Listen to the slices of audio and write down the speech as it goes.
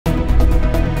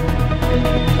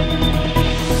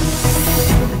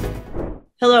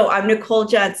Hello, I'm Nicole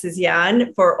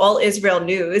Jantzisian for All Israel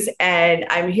News, and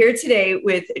I'm here today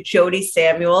with Jodi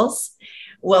Samuels.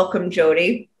 Welcome,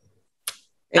 Jodi.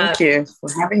 Thank you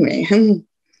for having me.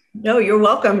 No, you're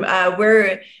welcome.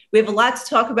 We have a lot to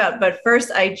talk about, but first,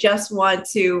 I just want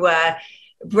to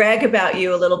brag about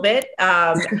you a little bit.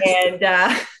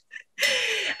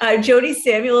 Jodi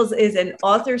Samuels is an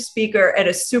author, speaker, and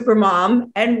a supermom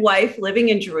and wife living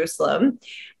in Jerusalem.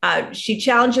 She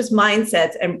challenges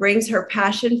mindsets and brings her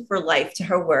passion for life to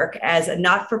her work as a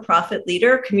not-for-profit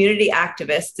leader, community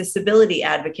activist, disability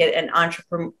advocate, and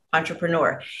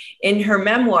entrepreneur. In her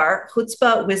memoir,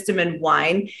 Chutzpah, Wisdom, and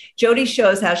Wine, Jodi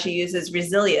shows how she uses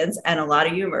resilience and a lot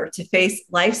of humor to face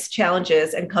life's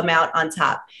challenges and come out on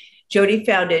top. Jodi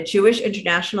founded Jewish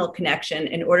International Connection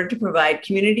in order to provide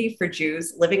community for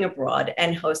Jews living abroad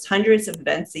and host hundreds of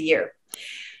events a year.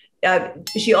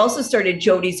 She also started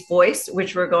Jodi's Voice,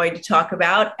 which we're going to talk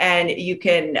about, and you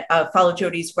can follow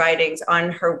Jodi's writings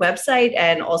on her website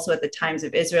and also at the Times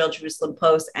of Israel, Jerusalem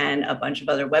Post, and a bunch of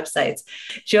other websites.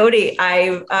 Jodi,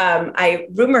 I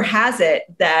rumor has it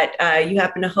that you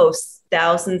happen to host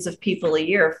thousands of people a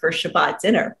year for Shabbat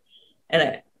dinner,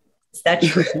 and is that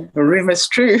true? Rumor's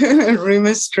true.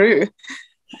 Rumor's true.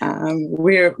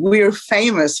 We're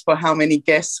famous for how many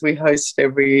guests we host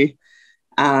every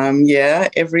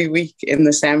week in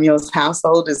the Samuels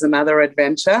household is another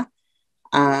adventure.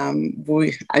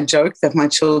 I joke that my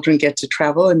children get to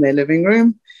travel in their living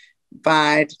room,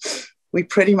 but we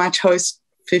pretty much host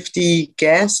 50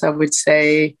 guests, I would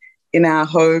say, in our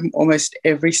home almost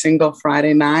every single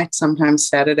Friday night, sometimes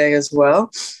Saturday as well.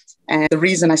 And the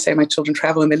reason I say my children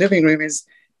travel in their living room is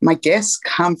my guests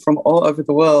come from all over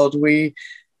the world. We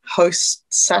host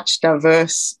such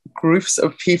diverse groups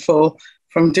of people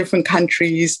from different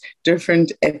countries,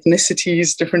 different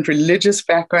ethnicities, different religious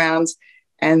backgrounds.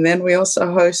 And then we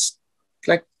also host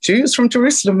like Jews from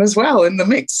Jerusalem as well in the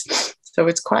mix. So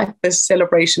it's quite this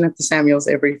celebration at the Samuels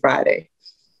every Friday.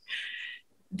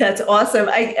 That's awesome.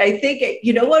 I think,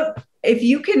 you know what, if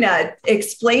you can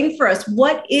explain for us,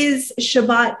 what is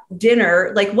Shabbat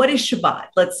dinner? Like, what is Shabbat?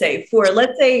 Let's say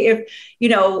if,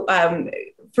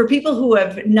 for people who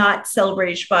have not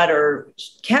celebrated Shabbat or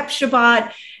kept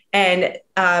Shabbat, and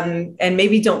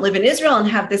maybe don't live in Israel and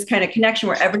have this kind of connection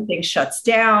where everything shuts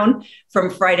down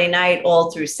from Friday night all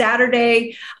through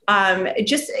Saturday.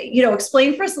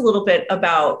 Explain for us a little bit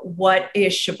about what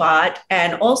is Shabbat,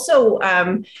 and also,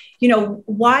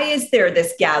 why is there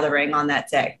this gathering on that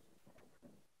day?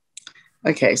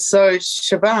 Okay, so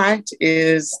Shabbat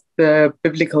is the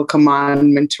biblical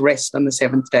commandment to rest on the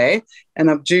seventh day, and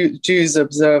Jews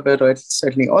observe it, or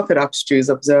certainly Orthodox Jews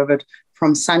observe it,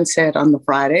 from sunset on the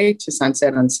Friday to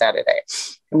sunset on Saturday.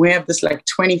 And we have this like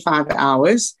 25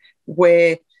 hours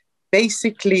where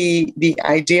basically the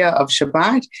idea of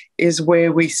Shabbat is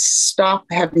where we stop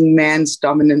having man's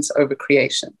dominance over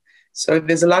creation. So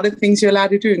there's a lot of things you're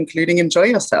allowed to do, including enjoy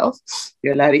yourself.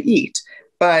 You're allowed to eat.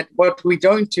 But what we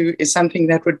don't do is something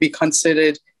that would be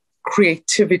considered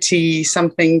creativity,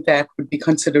 something that would be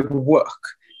considered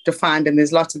work, defined. And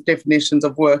there's lots of definitions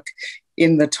of work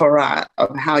in the Torah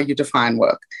of how you define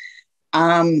work.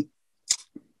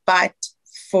 But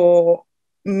for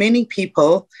many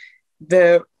people,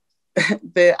 the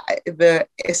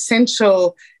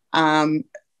essential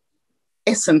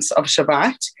essence of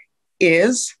Shabbat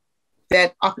is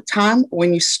that time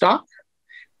when you stop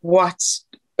what's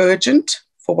urgent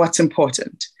for what's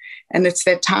important. And it's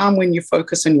that time when you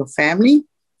focus on your family.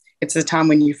 It's the time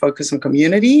when you focus on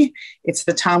community. It's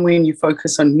the time when you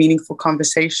focus on meaningful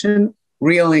conversation,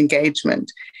 real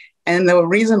engagement. And the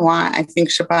reason why I think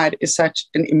Shabbat is such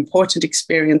an important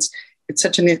experience, it's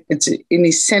an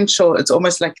essential, it's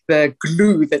almost like the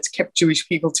glue that's kept Jewish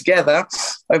people together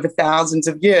over thousands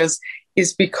of years,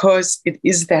 is because it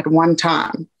is that one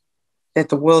time that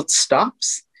the world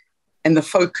stops and you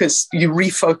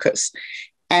refocus.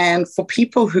 And for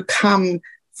people who come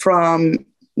from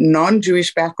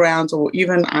non-Jewish backgrounds, or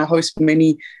even I host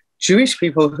many Jewish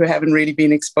people who haven't really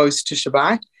been exposed to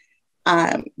Shabbat,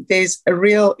 there's a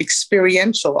real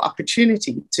experiential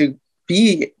opportunity to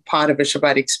be part of a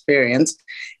Shabbat experience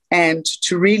and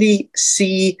to really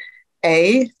see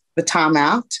A, the time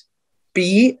out,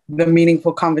 B, the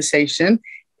meaningful conversation,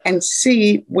 and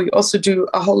C, we also do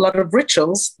a whole lot of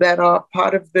rituals that are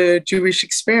part of the Jewish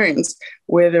experience,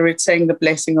 whether it's saying the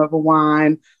blessing over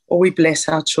wine, or we bless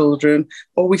our children,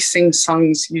 or we sing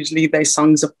songs, usually they're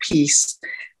songs of peace.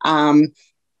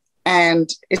 And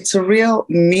it's a real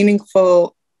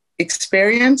meaningful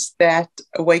experience that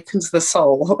awakens the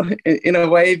soul in a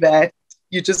way that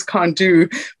you just can't do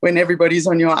when everybody's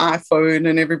on your iPhone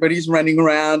and everybody's running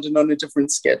around and on a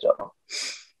different schedule.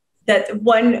 That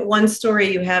one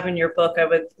story you have in your book, I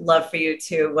would love for you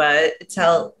to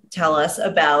tell us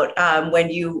about when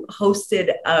you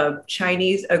hosted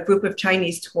a group of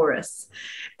Chinese tourists,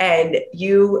 and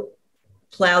you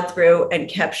plowed through and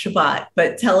kept Shabbat.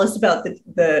 But tell us about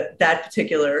that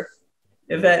particular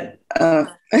event.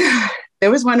 There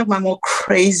was one of my more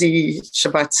crazy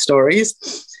Shabbat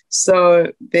stories.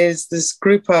 So there's this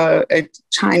group, a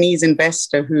Chinese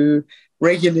investor who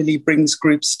regularly brings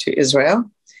groups to Israel.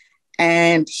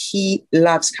 And he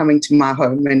loves coming to my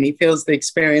home, and he feels the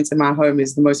experience in my home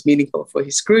is the most meaningful for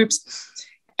his groups.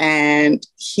 And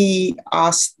he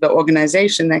asked the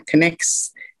organization that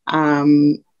connects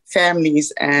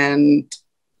families and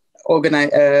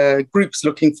groups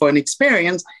looking for an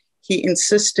experience. He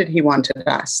insisted he wanted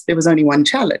us. There was only one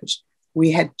challenge.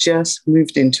 We had just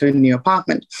moved into a new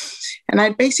apartment. And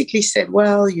I basically said,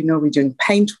 well, we're doing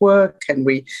paint work and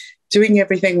we're doing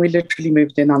everything. We literally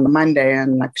moved in on the Monday,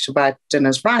 and like Shabbat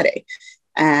dinner's Friday.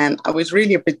 And I was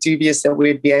really a bit dubious that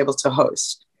we'd be able to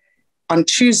host. On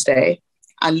Tuesday,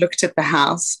 I looked at the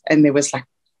house and there was like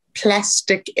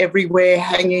plastic everywhere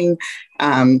hanging,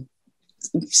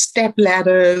 step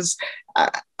ladders.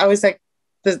 I was like,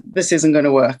 this isn't going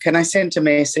to work. And I sent a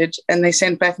message and they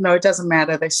sent back, no, it doesn't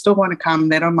matter. They still want to come.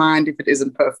 They don't mind if it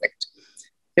isn't perfect.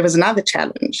 There was another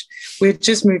challenge. We had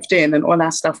just moved in and all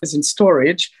our stuff was in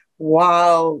storage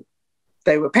while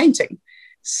they were painting.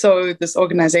 So this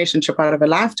organization, Shabbat of a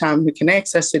Lifetime, who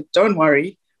connects us, said, don't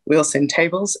worry, we'll send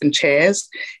tables and chairs.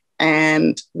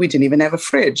 And we didn't even have a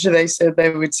fridge. They said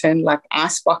they would send like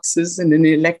ice boxes and an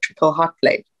electrical hot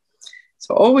plate.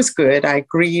 So all was good. I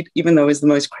agreed, even though it was the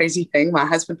most crazy thing. My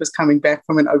husband was coming back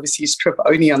from an overseas trip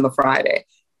only on the Friday.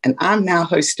 And I'm now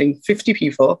hosting 50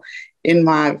 people in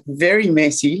my very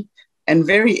messy and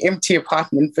very empty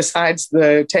apartment besides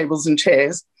the tables and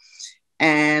chairs.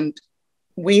 And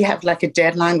we have like a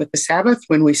deadline with the Sabbath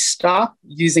when we stop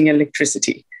using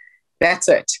electricity. That's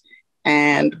it.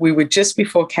 And we were just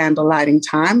before candle lighting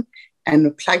time and we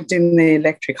plugged in the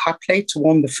electric hot plate to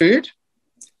warm the food.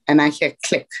 And I hear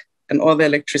click and all the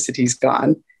electricity's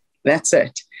gone. That's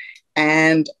it.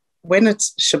 And when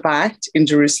it's Shabbat in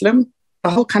Jerusalem,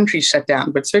 the whole country's shut down,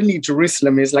 but certainly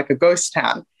Jerusalem is like a ghost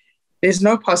town. There's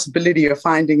no possibility of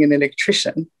finding an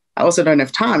electrician. I also don't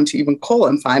have time to even call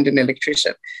and find an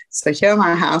electrician. So here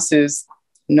my house is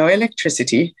no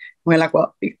electricity. We're like,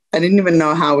 well, I didn't even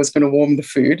know how I was going to warm the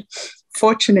food.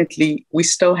 Fortunately, we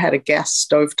still had a gas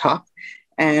stove top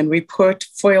and we put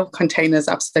foil containers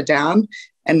upside down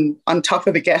and on top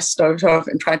of the gas stove top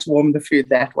and tried to warm the food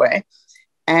that way.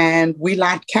 And we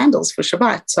light candles for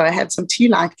Shabbat. So I had some tea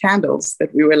light candles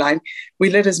that we were lighting. We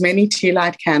lit as many tea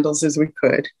light candles as we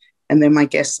could. And then my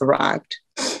guests arrived.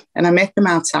 And I met them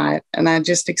outside and I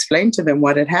just explained to them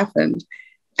what had happened.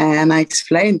 And I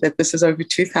explained that this is over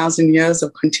 2,000 years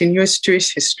of continuous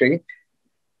Jewish history.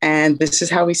 And this is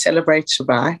how we celebrate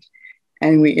Shabbat.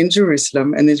 And we're in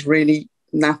Jerusalem and there's really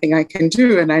nothing I can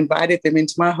do. And I invited them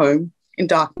into my home in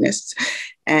darkness.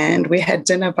 And we had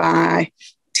dinner by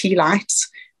tea lights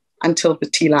until the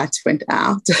tea lights went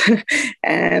out.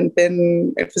 And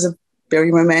then it was a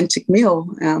very romantic meal.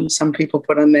 Some people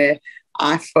put on their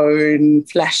iPhone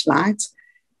flashlights.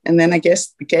 And then I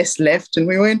guess the guests left and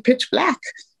we went pitch black.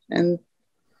 And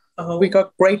we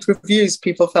got great reviews.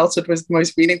 People felt it was the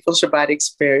most meaningful Shabbat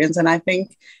experience. And I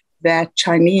think that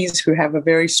Chinese, who have a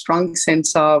very strong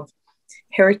sense of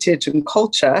heritage and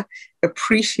culture,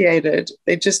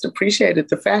 they just appreciated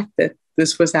the fact that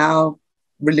this was our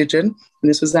religion and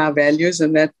this was our values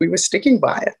and that we were sticking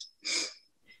by it.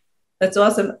 That's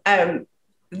awesome.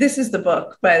 This is the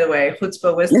book, by the way,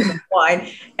 Chutzpah, Wisdom, and Wine.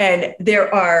 And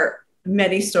there are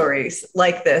many stories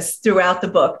like this throughout the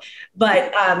book.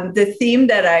 But the theme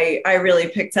that I really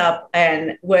picked up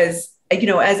and was,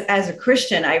 as a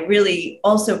Christian, I really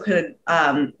also could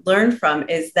learn from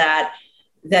is that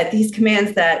these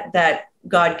commands that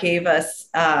God gave us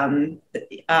in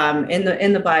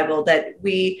the Bible, that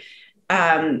we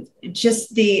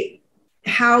just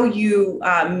how you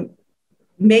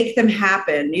make them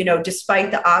happen,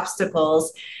 despite the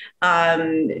obstacles,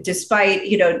 despite,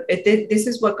 this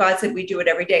is what God said, we do it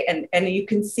every day. And you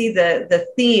can see the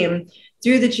theme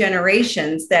through the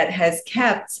generations that has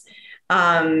kept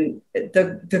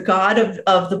the God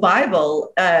of the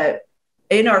Bible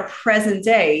in our present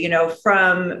day,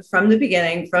 from the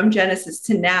beginning, from Genesis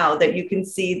to now, that you can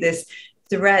see this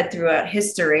thread throughout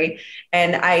history.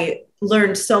 And I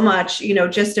learned so much,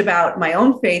 just about my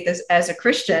own faith as a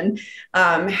Christian,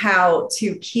 how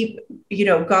to keep,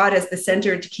 God as the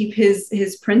center, to keep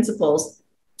his principles.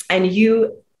 And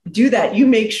you do that. You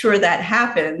make sure that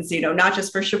happens, not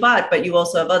just for Shabbat, but you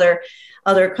also have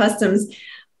other customs.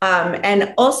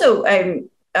 And also,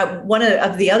 one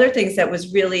of the other things that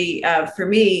was really for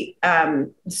me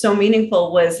so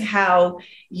meaningful was how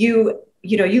you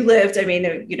lived. I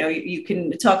mean, you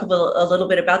can talk a little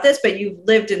bit about this, but you've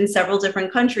lived in several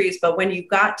different countries. But when you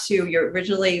got to, you're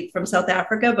originally from South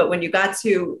Africa, but when you got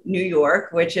to New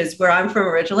York, which is where I'm from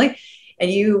originally,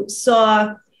 and you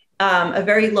saw a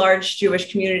very large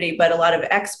Jewish community, but a lot of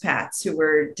expats who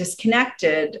were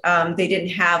disconnected. They didn't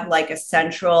have like a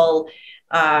central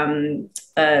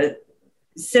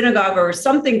synagogue or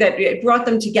something that brought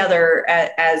them together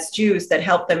as Jews that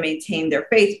helped them maintain their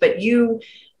faith. But you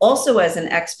also, as an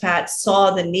expat,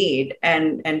 saw the need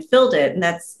and filled it. And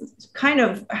that's kind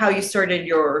of how you started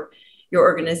your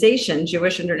organization,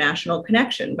 Jewish International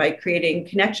Connection, by creating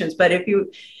connections. But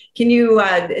can you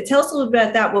tell us a little bit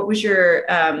about that? What was your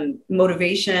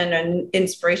motivation and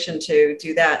inspiration to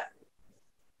do that?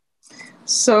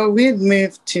 So we had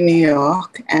moved to New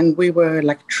York and we were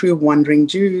like true wandering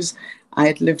Jews. I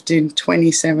had lived in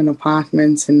 27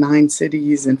 apartments in 9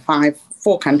 cities and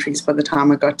 4 countries by the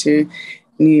time I got to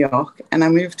New York. And I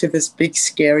moved to this big,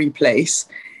 scary place.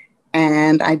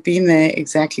 And I'd been there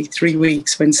exactly 3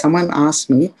 weeks when someone asked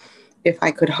me if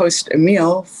I could host a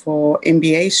meal for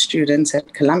MBA students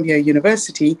at Columbia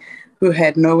University who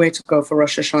had nowhere to go for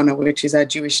Rosh Hashanah, which is our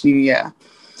Jewish New Year.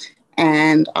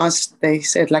 And they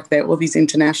said, like, they're all these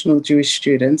international Jewish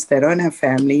students, they don't have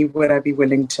family, would I be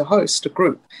willing to host a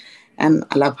group? And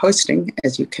I love hosting,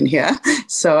 as you can hear.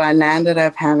 So I landed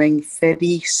up having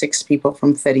 36 people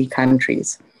from 30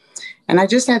 countries. And I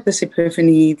just had this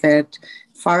epiphany that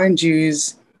foreign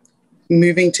Jews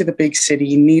moving to the big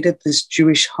city needed this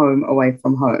Jewish home away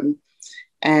from home.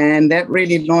 And that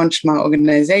really launched my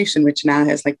organization, which now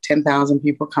has like 10,000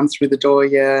 people come through the door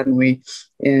here. And we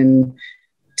in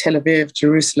Tel Aviv,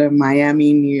 Jerusalem,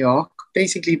 Miami, New York,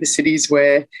 basically the cities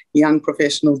where young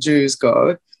professional Jews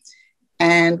go.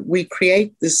 And we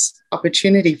create this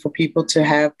opportunity for people to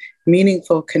have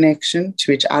meaningful connection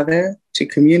to each other, to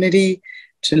community,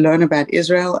 to learn about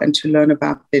Israel and to learn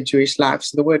about their Jewish life.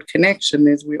 So the word connection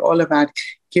is we're all about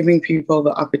giving people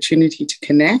the opportunity to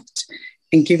connect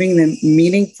and giving them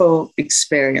meaningful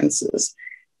experiences.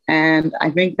 And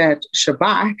I think that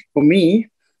Shabbat, for me,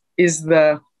 is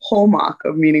the hallmark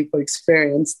of meaningful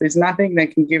experience. There's nothing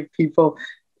that can give people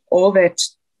all that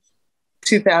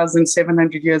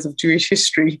 2,700 years of Jewish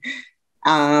history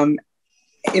in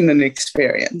an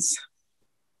experience.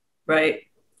 Right.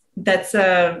 That's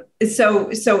so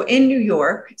in New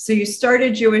York. So you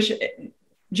started Jewish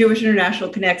International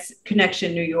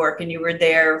Connection New York, and you were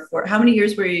there for how many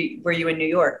years were you in New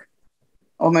York?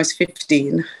 Almost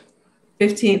 15.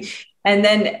 15. And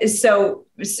then so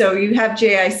you have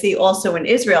JIC also in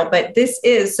Israel, but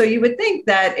so you would think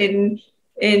that in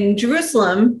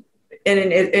Jerusalem and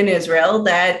in Israel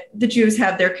that the Jews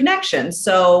have their connections.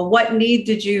 So what need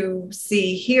did you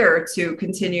see here to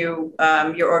continue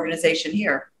your organization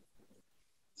here?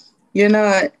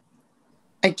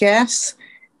 I guess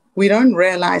we don't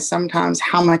realize sometimes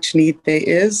how much need there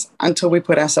is until we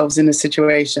put ourselves in a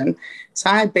situation.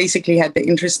 So I basically had the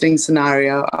interesting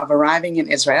scenario of arriving in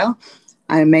Israel.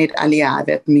 I made Aliyah,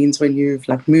 that means when you've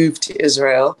moved to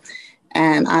Israel.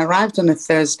 And I arrived on a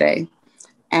Thursday.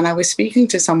 And I was speaking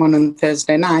to someone on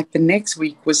Thursday night. The next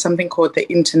week was something called the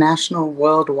International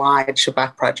Worldwide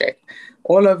Shabbat Project.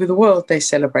 All over the world, they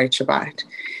celebrate Shabbat.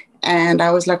 And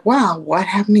I was like, wow, what's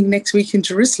happening next week in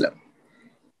Jerusalem?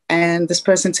 And this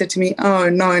person said to me, oh,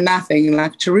 no, nothing.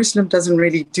 Jerusalem doesn't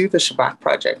really do the Shabbat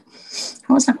Project.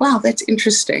 I was like, wow, that's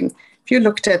interesting. If you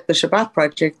looked at the Shabbat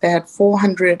Project, they had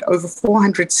over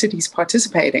 400 cities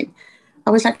participating.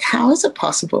 I was like, how is it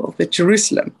possible that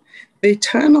Jerusalem, the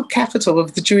eternal capital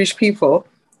of the Jewish people,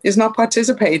 is not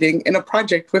participating in a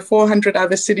project where 400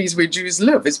 other cities where Jews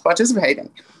live is participating?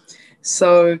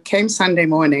 So came Sunday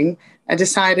morning, I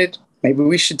decided maybe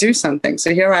we should do something.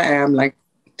 So here I am,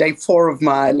 day 4 of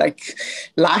my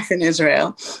life in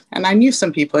Israel. And I knew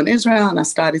some people in Israel and I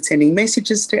started sending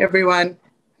messages to everyone.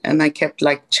 And I kept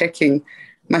checking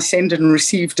my send and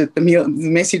received it. The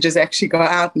messages actually got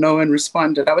out. No one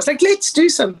responded. I was like, let's do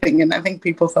something. And I think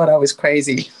people thought I was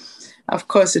crazy. Of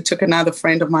course, it took another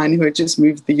friend of mine who had just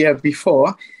moved the year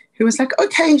before, who was like,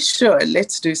 okay, sure,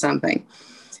 let's do something.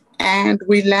 And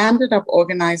we landed up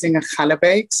organizing a challah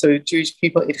bake. So Jewish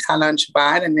people eat challah on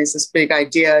Shabbat. And there's this big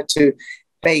idea to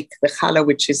bake the challah,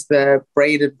 which is the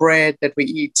braided bread that we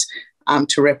eat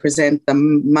to represent the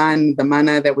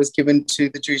manna that was given to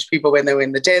the Jewish people when they were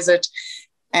in the desert.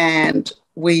 And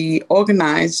we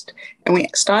organized and we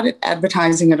started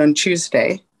advertising it on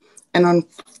Tuesday. And on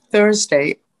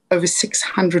Thursday, over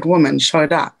 600 women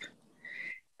showed up.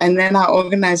 And then I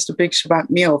organized a big Shabbat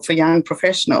meal for young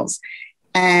professionals.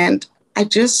 And I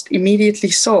just immediately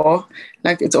saw,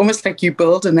 like, it's almost like you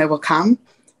build and they will come.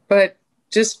 But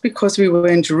just because we were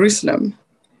in Jerusalem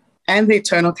and the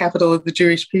eternal capital of the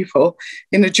Jewish people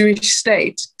in a Jewish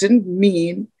state didn't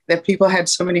mean that people had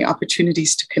so many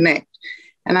opportunities to connect.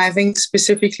 And I think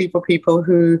specifically for people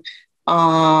who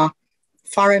are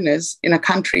foreigners in a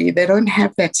country, they don't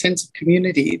have that sense of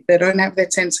community. They don't have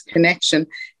that sense of connection.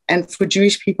 And for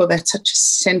Jewish people, that's such a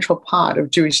central part of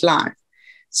Jewish life.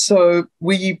 So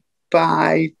we,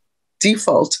 by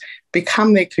default,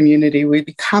 become their community. We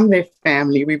become their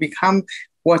family. We become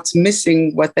what's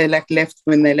missing, what they left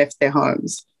when they left their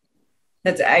homes.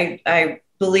 I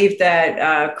believe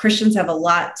that Christians have a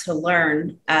lot to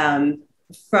learn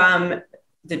from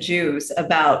the Jews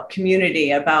about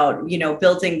community, about,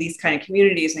 building these kind of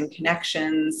communities and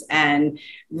connections, and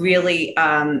really,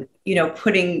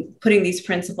 putting these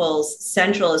principles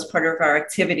central as part of our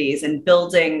activities and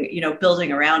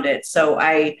building around it. So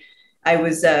I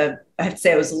have to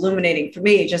say it was illuminating for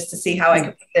me just to see how I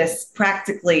could put this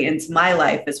practically into my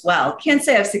life as well. Can't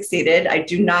say I've succeeded. I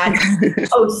do not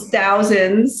post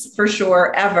thousands for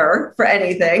sure, ever, for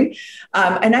anything.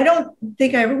 And I don't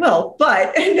think I ever will.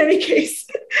 But in any case,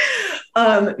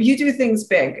 you do things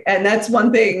big. And that's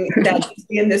one thing that's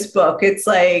in this book. It's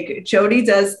like Jodi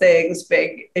does things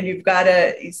big, and you've got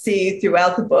to see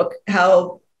throughout the book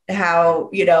how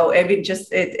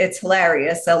it's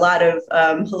hilarious. A lot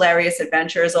of hilarious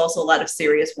adventures, also a lot of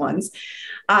serious ones.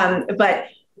 But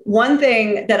one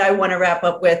thing that I want to wrap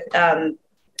up with, a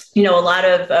lot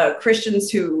of Christians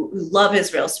who love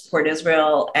Israel, support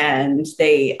Israel, and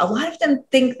a lot of them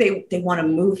think they want to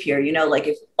move here, like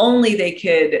if only they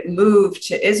could move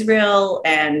to Israel,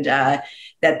 and that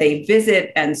they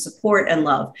visit and support and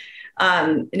love.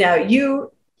 Now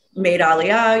you made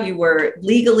Aliyah, you were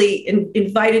legally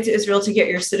invited to Israel to get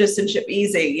your citizenship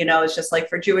easy. It's just like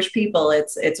for Jewish people,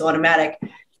 it's automatic.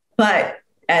 But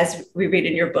as we read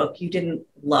in your book, you didn't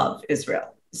love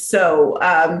Israel. So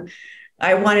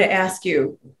I want to ask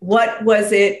you, what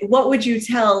was it? What would you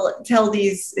tell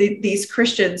these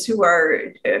Christians who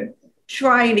are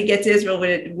trying to get to Israel,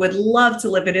 would love to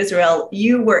live in Israel?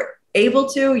 You were able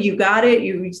to, you got it,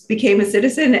 you became a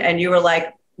citizen, and you were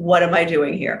like, what am I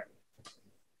doing here?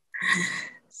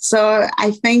 So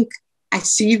I think I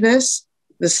see the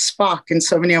spark in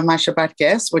so many of my Shabbat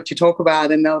guests, what you talk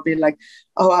about, and they'll be like,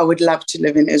 oh, I would love to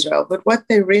live in Israel. But what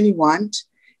they really want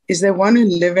is they want to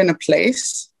live in a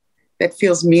place that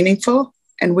feels meaningful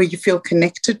and where you feel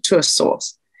connected to a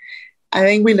source. I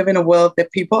think we live in a world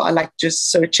that people are like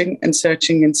just searching and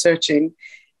searching and searching.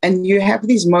 And you have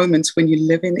these moments when you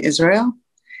live in Israel,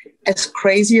 as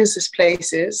crazy as this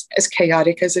place is, as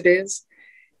chaotic as it is,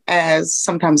 as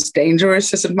sometimes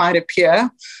dangerous as it might appear.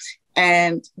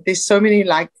 And there's so many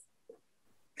like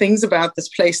things about this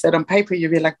place that on paper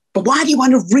you'd be like, but why do you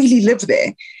want to really live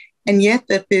there? And yet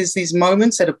that there's these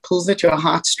moments that it pulls at your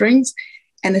heartstrings.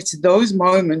 And it's those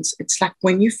moments, it's like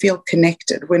when you feel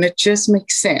connected, when it just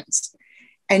makes sense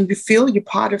and you feel you're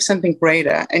part of something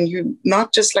greater, and you're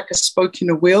not just like a spoke in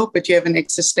a wheel, but you have an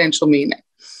existential meaning.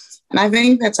 And I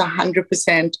think that's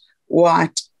 100%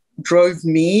 what drove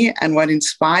me and what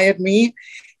inspired me.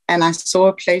 And I saw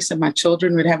a place that my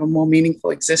children would have a more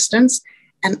meaningful existence.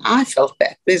 And I felt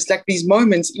that there's like these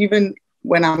moments, even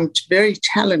when I'm very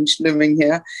challenged living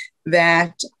here,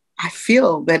 that I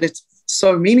feel that it's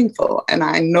so meaningful. And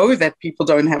I know that people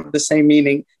don't have the same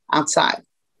meaning outside.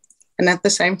 And at the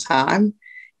same time,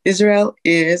 Israel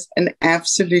is an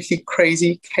absolutely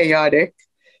crazy, chaotic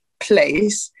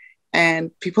place. And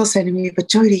people say to me, but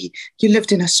Jodi, you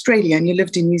lived in Australia, and you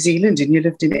lived in New Zealand, and you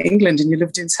lived in England, and you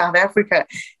lived in South Africa,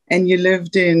 and you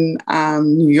lived in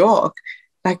New York.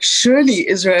 Like, surely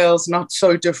Israel's not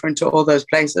so different to all those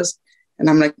places.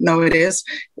 And I'm like, no, it is.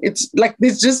 It's like,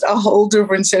 there's just a whole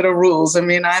different set of rules. I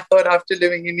mean, I thought after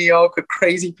living in New York, a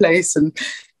crazy place and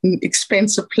an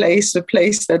expensive place, a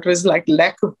place that was like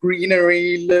lack of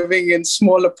greenery, living in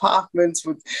small apartments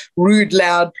with rude,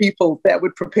 loud people, that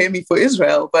would prepare me for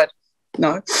Israel. But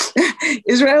no,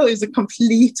 Israel is a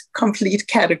complete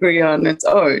category on its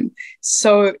own.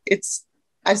 So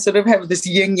I sort of have this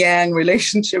yin-yang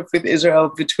relationship with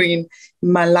Israel between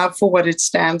my love for what it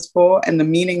stands for and the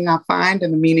meaning I find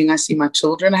and the meaning I see my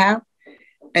children have.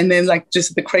 And then like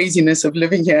just the craziness of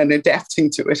living here and adapting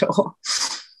to it all.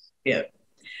 Yeah.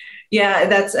 Yeah,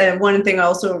 that's one thing I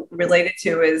also related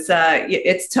to is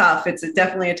it's tough. It's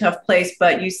definitely a tough place,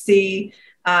 but you see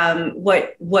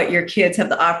what your kids have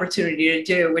the opportunity to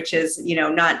do, which is,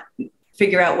 not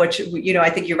figure out I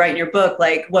think you write in your book,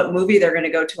 like what movie they're going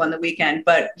to go to on the weekend,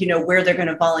 but, where they're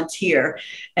going to volunteer.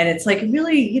 And it's like,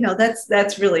 really,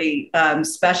 that's really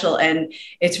special. And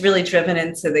it's really driven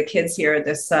into the kids here,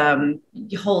 this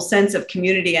whole sense of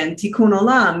community and tikkun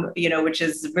olam, which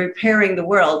is repairing the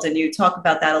world. And you talk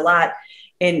about that a lot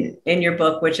in your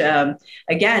book, which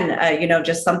again,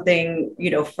 just something,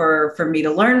 for me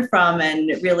to learn from,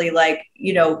 and really like,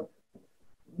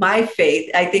 my faith.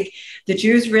 I think the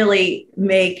Jews really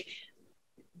make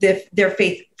their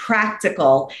faith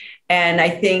practical. And I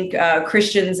think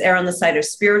Christians err on the side of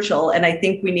spiritual. And I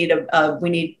think we need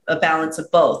a balance of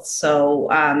both. So,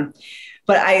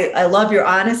 but I love your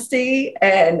honesty.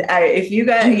 And if you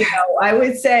guys, I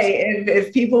would say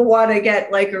if people want to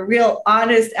get like a real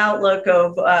honest outlook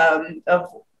of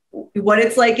what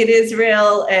it's like in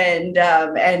Israel, and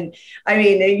I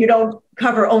mean, you don't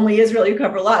cover only Israel, you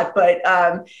cover a lot, but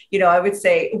I would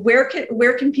say where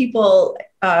can people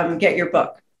get your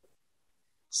book?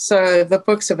 So the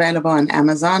book's available on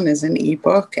Amazon as an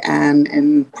ebook and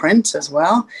in print as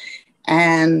well.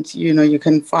 And, you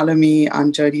can follow me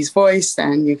on Jodi's Voice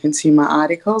and you can see my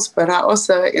articles. But I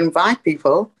also invite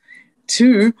people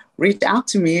to reach out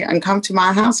to me and come to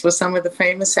my house for some of the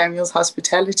famous Samuel's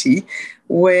hospitality,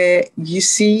 where you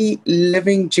see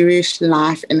living Jewish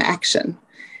life in action.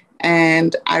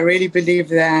 And I really believe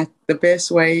that the best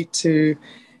way to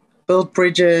build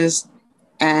bridges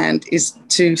is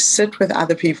to sit with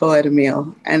other people at a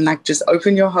meal and like just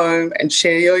open your home and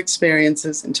share your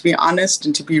experiences and to be honest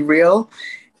and to be real.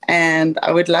 And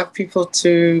I would love people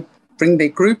to bring their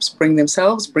groups, bring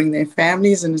themselves, bring their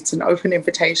families, and it's an open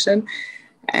invitation.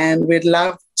 And we'd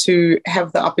love to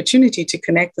have the opportunity to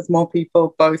connect with more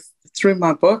people, both through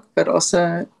my book, but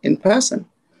also in person.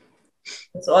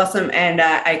 It's awesome. And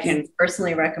I can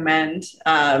personally recommend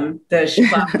the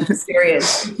Shabbat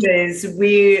experience, because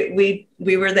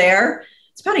we were there.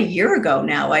 It's about a year ago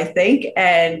now, I think.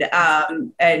 And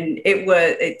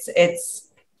it's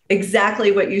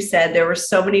exactly what you said. There were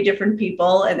so many different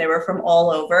people and they were from all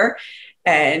over.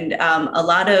 And a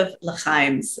lot of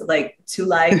l'chaims, like to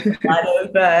life, a lot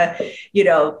of,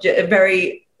 a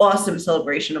very awesome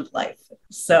celebration of life.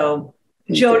 So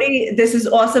Jodi, this is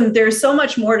awesome. There's so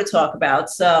much more to talk about,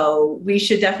 so we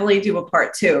should definitely do a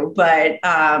part 2. But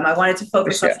I wanted to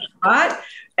focus on Shabbat.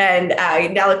 And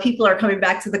now that people are coming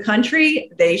back to the country,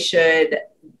 they should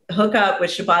hook up with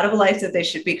Shabbat of a Life, that they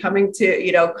should be coming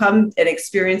to, come and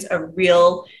experience a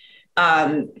real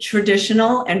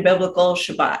traditional and biblical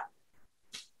Shabbat.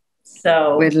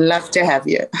 So we'd love to have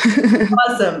you.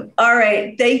 Awesome. All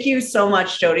right. Thank you so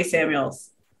much, Jodi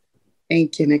Samuels.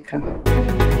 Thank you,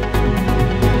 Nika.